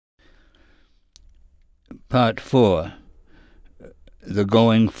Part 4. The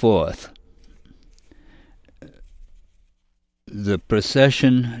Going Forth. The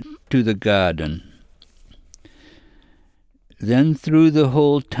Procession to the Garden. Then through the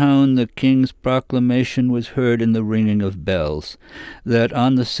whole town the king's proclamation was heard in the ringing of bells, that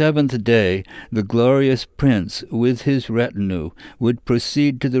on the 7th day the glorious prince with his retinue would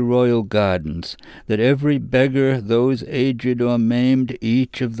proceed to the royal gardens, that every beggar, those aged or maimed,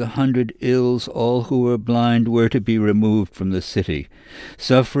 each of the 100 ills, all who were blind, were to be removed from the city.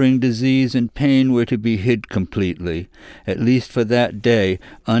 Suffering, disease, and pain were to be hid completely. At least for that day,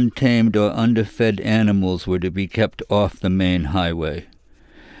 untamed or underfed animals were to be kept off the main highway.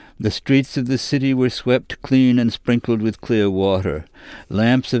 The streets of the city were swept clean and sprinkled with clear water.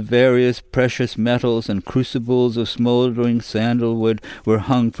 Lamps of various precious metals and crucibles of smoldering sandalwood were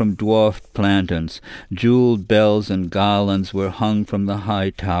hung from dwarfed plantains. Jeweled bells and garlands were hung from the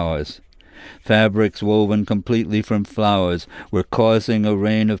high towers. Fabrics woven completely from flowers were causing a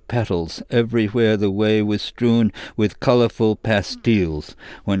rain of petals. Everywhere the way was strewn with colorful pastilles.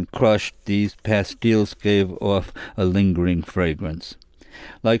 When crushed, these pastilles gave off a lingering fragrance.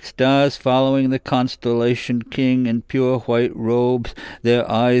 Like stars following the constellation king in pure white robes, their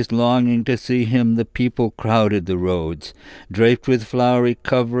eyes longing to see him, the people crowded the roads. Draped with flowery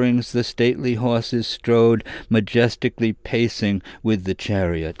coverings, the stately horses strode, majestically pacing with the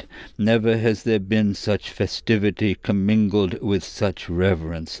chariot. Never has there been such festivity commingled with such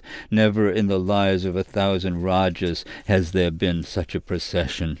reverence. Never in the lives of 1,000 Rajas has there been such a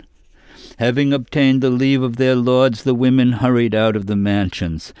procession. Having obtained the leave of their lords, the women hurried out of the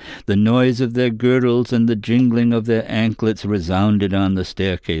mansions. The noise of their girdles and the jingling of their anklets resounded on the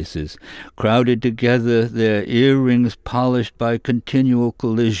staircases. Crowded together, their earrings polished by continual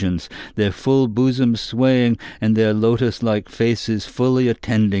collisions, their full bosoms swaying, and their lotus-like faces fully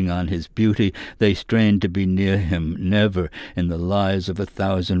attending on his beauty, they strained to be near him. Never in the lives of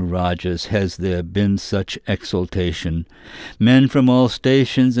 1,000 Rajas has there been such exultation. Men from all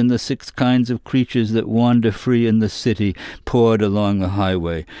stations and the 6 kinds of creatures that wander free in the city poured along the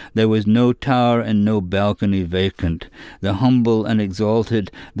highway. There was no tower and no balcony vacant. The humble and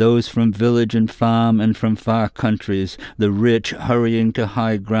exalted, those from village and farm and from far countries, the rich hurrying to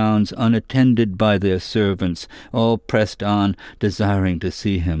high grounds unattended by their servants, all pressed on, desiring to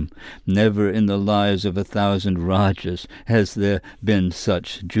see him. Never in the lives of 1,000 Rajas has there been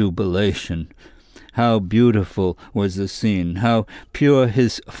such jubilation. How beautiful was the scene, how pure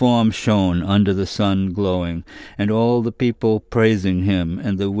his form shone under the sun glowing, and all the people praising him,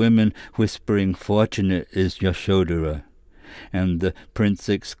 and the women whispering, "Fortunate is Yashodhara." And the prince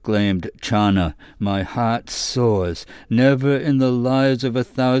exclaimed, "Channa, my heart soars. Never in the lives of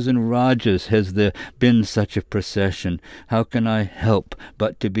 1,000 Rajas has there been such a procession. How can I help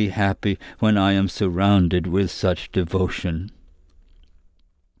but to be happy when I am surrounded with such devotion?"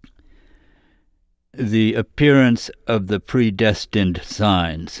 The appearance of the predestined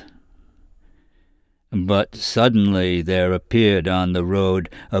signs. But suddenly there appeared on the road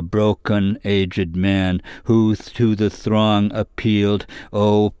a broken, aged man, who to the throng appealed,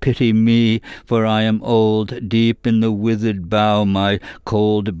 "Oh, pity me, for I am old. Deep in the withered bough my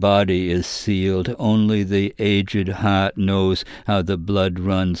cold body is sealed. Only the aged heart knows how the blood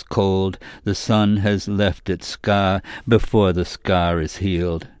runs cold. The sun has left its scar before the scar is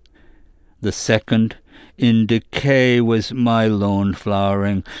healed." The second, "In decay was my lone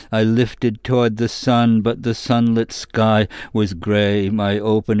flowering. I lifted toward the sun, but the sunlit sky was grey. My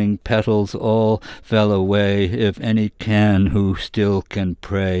opening petals all fell away. If any can, who still can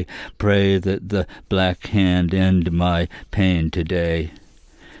pray, pray that the black hand end my pain today."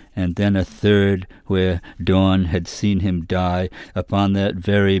 And then a third, where dawn had seen him die upon that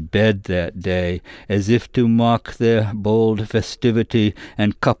very bed that day, as if to mock their bold festivity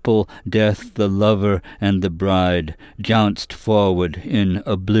and couple death, the lover and the bride, jounced forward in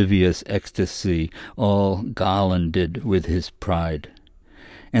oblivious ecstasy, all garlanded with his pride.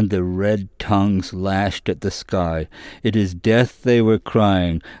 And the red tongues lashed at the sky. It is death they were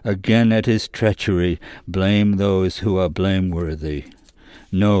crying, again at his treachery. Blame those who are blameworthy.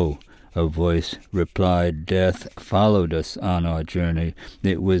 "No," a voice replied, "death followed us on our journey.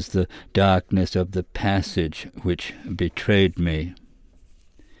 It was the darkness of the passage which betrayed me."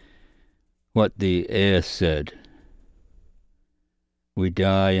 What the air said. We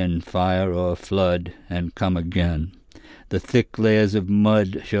die in fire or flood, and come again. The thick layers of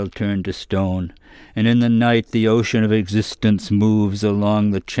mud shall turn to stone, and in the night the ocean of existence moves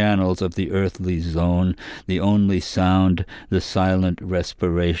along the channels of the earthly zone, the only sound, the silent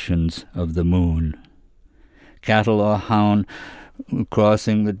respirations of the moon. Cattle or hound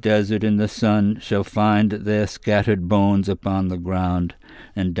crossing the desert in the sun, shall find their scattered bones upon the ground,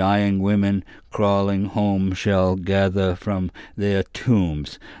 and dying women crawling home shall gather from their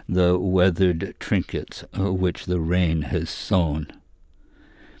tombs the weathered trinkets which the rain has sown.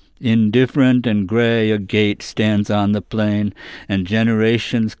 Indifferent and grey a gate stands on the plain, and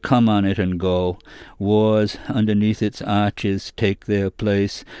generations come on it and go. Wars underneath its arches take their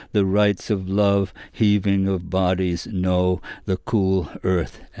place, the rites of love, heaving of bodies know the cool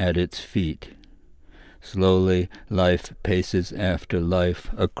earth at its feet. Slowly life paces after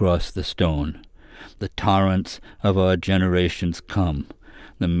life across the stone. The torrents of our generations come.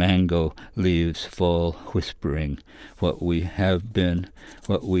 The mango leaves fall whispering. What we have been,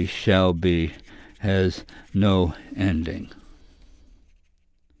 what we shall be, has no ending.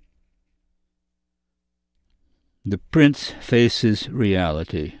 The prince faces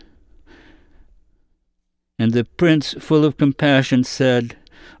reality. And the prince, full of compassion, said,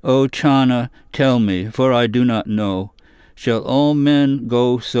 O Channa, tell me, for I do not know, shall all men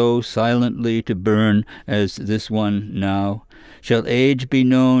go so silently to burn as this one now? Shall age be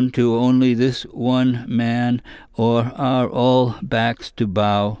known to only this one man, or are all backs to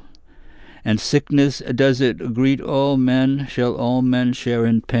bow? And sickness, does it greet all men? Shall all men share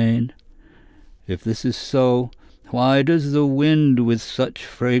in pain? If this is so, why does the wind with such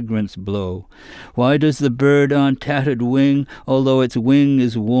fragrance blow? Why does the bird on tattered wing, although its wing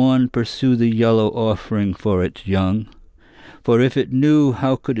is worn, pursue the yellow offering for its young? For if it knew,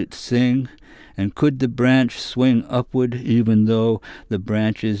 how could it sing? And could the branch swing upward, even though the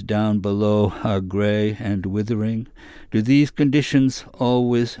branches down below are grey and withering? Do these conditions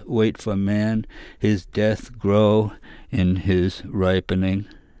always wait for man, his death grow in his ripening?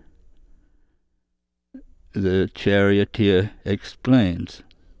 The charioteer explains.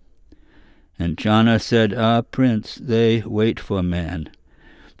 And Channa said, Ah, prince, they wait for man.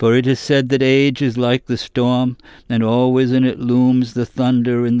 For it is said that age is like the storm, and always in it looms the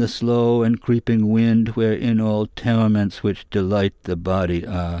thunder in the slow and creeping wind, wherein all torments which delight the body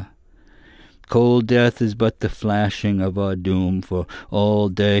are. Cold death is but the flashing of our doom, for all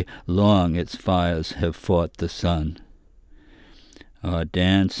day long its fires have fought the sun. Our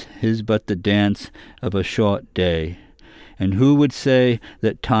dance is but the dance of a short day, and who would say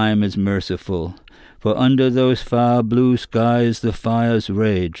that time is merciful? For under those far blue skies the fires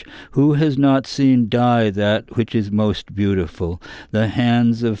rage. Who has not seen die that which is most beautiful? The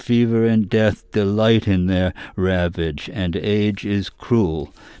hands of fever and death delight in their ravage, and age is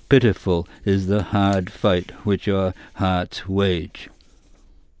cruel. Pitiful is the hard fight which our hearts wage.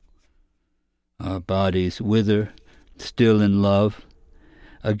 Our bodies wither, still in love.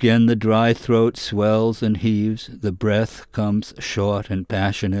 Again the dry throat swells and heaves, the breath comes short and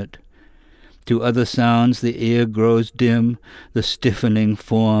passionate. To other sounds the ear grows dim, the stiffening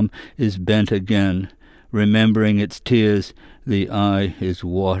form is bent again. Remembering its tears, the eye is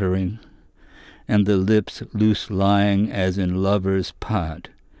watering, and the lips loose lying as in lovers' part.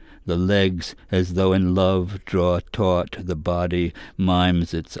 The legs, as though in love, draw taut, the body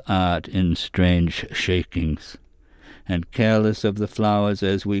mimes its art in strange shakings. And careless of the flowers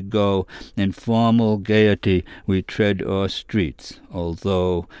as we go, in formal gaiety we tread our streets,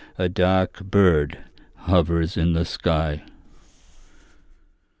 although a dark bird hovers in the sky.